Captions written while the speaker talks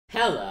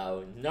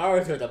Hello,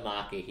 Naruto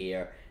Uzumaki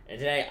here, and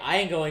today I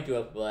am going to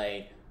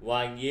explain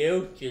why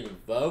you should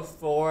vote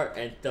for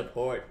and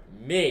support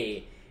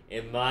me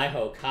in my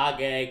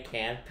Hokage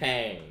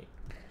campaign.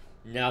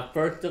 Now,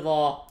 first of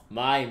all,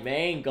 my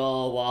main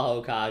goal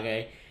while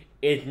Hokage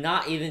is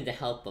not even to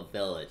help the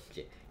village,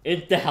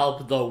 it's to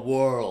help the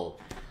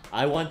world.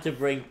 I want to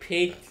bring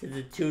peace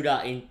to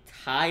the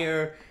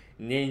entire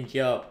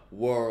ninja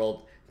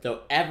world,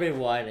 so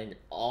everyone in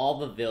all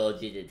the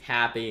villages is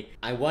happy.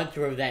 I want to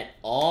prevent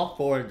all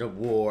forms of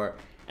war,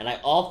 and I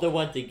also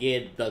want to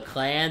give the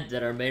clans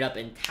that are made up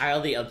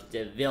entirely of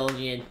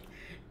civilians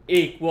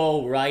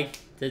equal rights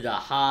to the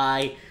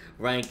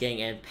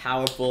high-ranking and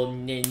powerful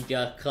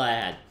ninja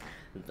clan.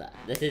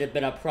 This has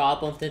been a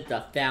problem since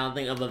the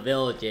founding of the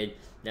villages,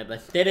 that the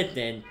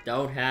citizens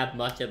don't have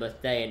much of a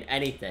say in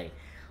anything.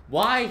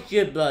 Why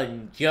should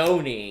the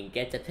Jonin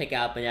get to pick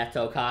out the next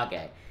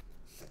Hokage?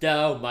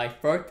 So, my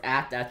first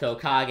act as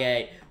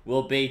Hokage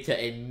will be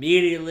to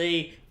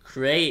immediately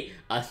create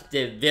a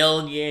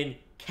civilian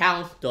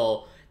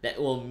council that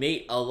will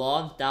meet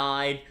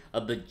alongside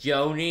of the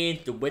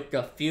Jonins with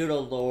the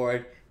feudal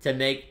lord to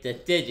make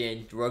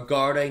decisions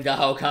regarding the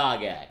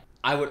Hokage.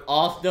 I would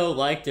also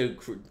like to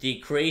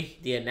decrease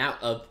the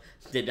amount of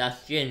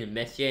seduction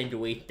missions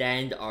we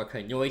send our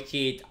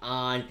Kanoishis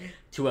on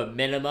to a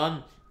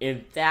minimum.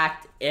 In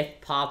fact,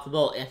 if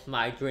possible, if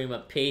my dream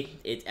of peace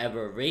is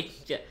ever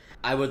reached,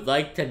 I would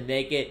like to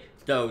make it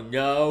so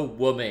no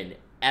woman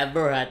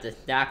ever has to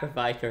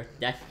sacrifice her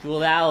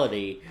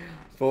sexuality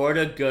for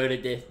the good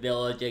of this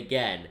village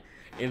again.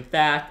 In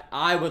fact,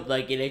 I would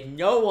like it if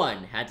no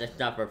one had to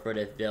suffer for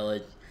this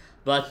village,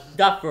 but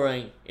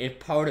suffering is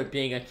part of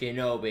being a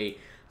shinobi,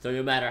 so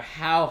no matter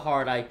how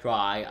hard I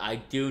try, I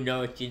do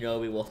know a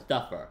shinobi will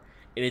suffer.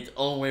 It is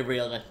only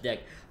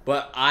realistic,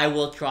 but I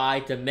will try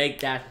to make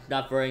that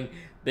suffering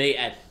be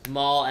as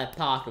small as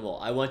possible.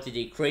 I want to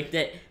decrease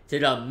it to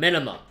the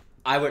minimum.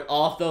 I would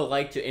also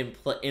like to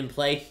in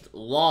place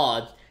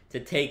laws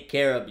to take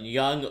care of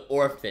young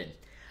orphans,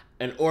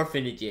 and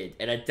orphanages,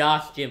 and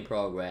adoption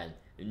programs.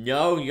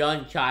 No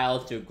young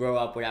child should grow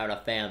up without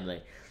a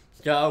family.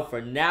 So,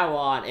 from now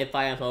on, if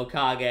I am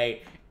Hokage,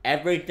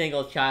 every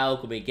single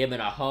child will be given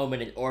a home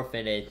in an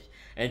orphanage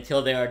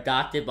until they are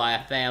adopted by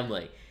a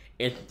family.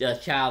 If the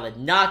child is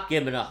not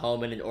given a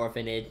home in an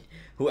orphanage,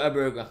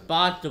 whoever is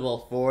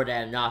responsible for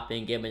them not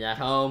being given that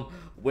home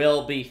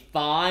will be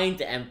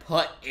fined and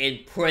put in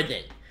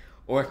prison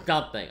or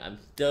something. I'm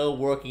still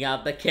working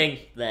out the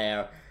kinks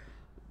there,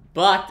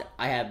 but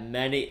I have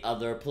many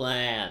other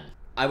plans.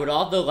 I would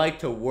also like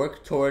to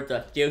work towards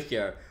a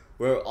future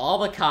where all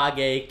the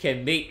Kage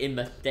can meet in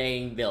the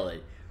same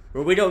village,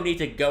 where we don't need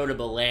to go to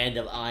the land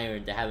of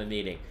iron to have a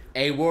meeting.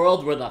 A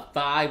world where the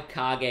 5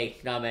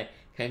 Kage summit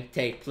can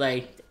take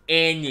place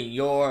in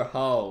your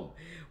home,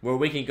 where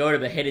we can go to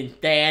the hidden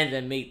stands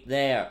and meet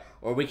there,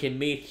 or we can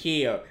meet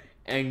here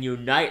and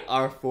unite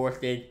our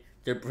forces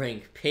to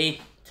bring peace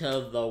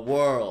to the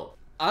world.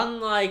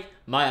 Unlike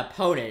my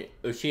opponent,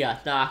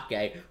 Uchiha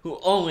Sasuke, who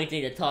only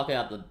seems to talk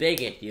about the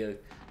big issues,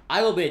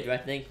 I will be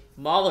addressing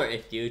smaller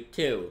issues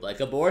too, like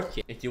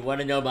abortion. If you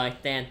want to know my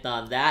stance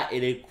on that,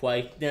 it is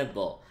quite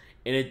simple.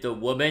 It is the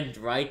woman's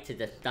right to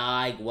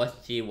decide what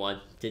she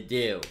wants to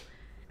do.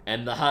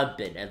 And the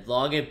husband, as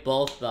long as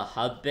both the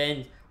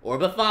husband, or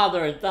the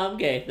father in some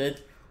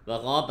cases,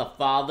 as long as the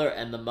father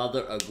and the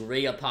mother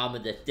agree upon the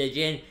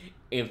decision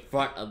in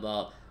front of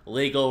a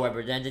legal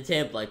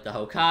representative like the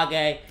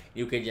Hokage,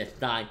 you can just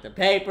sign the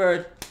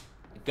papers,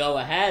 go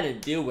ahead and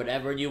do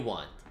whatever you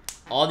want.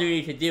 All you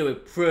need to do is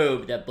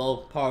prove that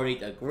both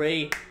parties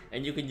agree,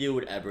 and you can do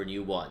whatever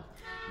you want.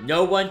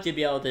 No one should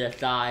be able to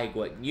decide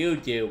what you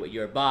do with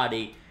your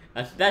body,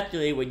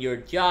 especially when your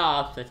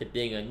job, such as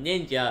being a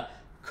ninja,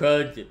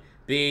 could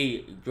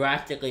be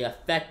drastically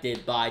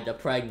affected by the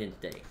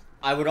pregnancy.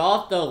 I would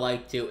also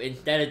like to,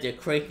 instead of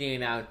decreasing the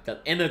amount of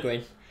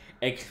immigrants,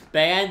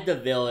 expand the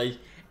village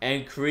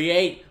and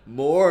create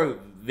more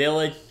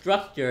village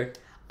structures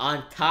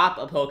on top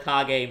of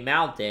Hokage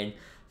Mountain,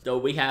 so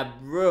we have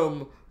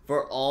room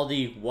for all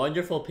the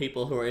wonderful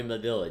people who are in the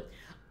village.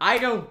 I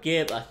don't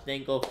give a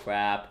single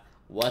crap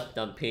what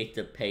some piece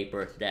of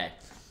paper says.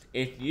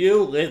 If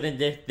you live in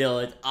this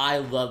village, I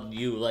love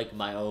you like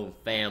my own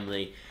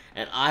family,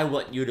 and I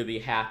want you to be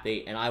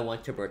happy, and I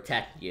want to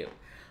protect you.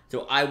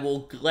 So I will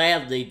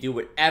gladly do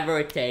whatever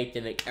it takes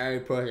to make every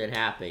person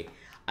happy.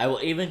 I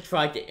will even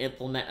try to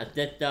implement a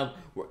system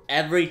where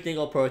every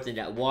single person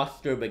that walks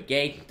through the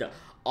gates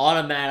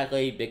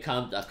automatically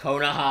becomes a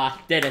Konoha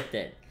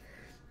citizen,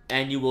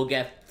 and you will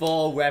get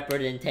full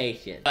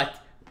representation.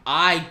 But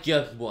I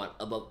just want,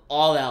 above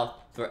all else,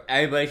 for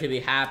everybody to be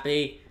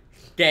happy,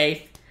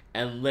 safe,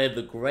 and live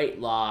a great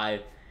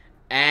life,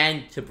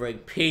 and to bring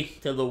peace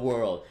to the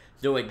world.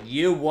 So if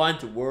you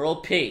want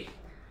world peace,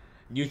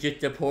 you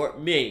should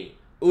support me,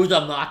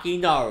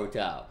 Uzumaki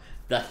Naruto,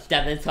 the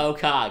 7th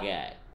Hokage.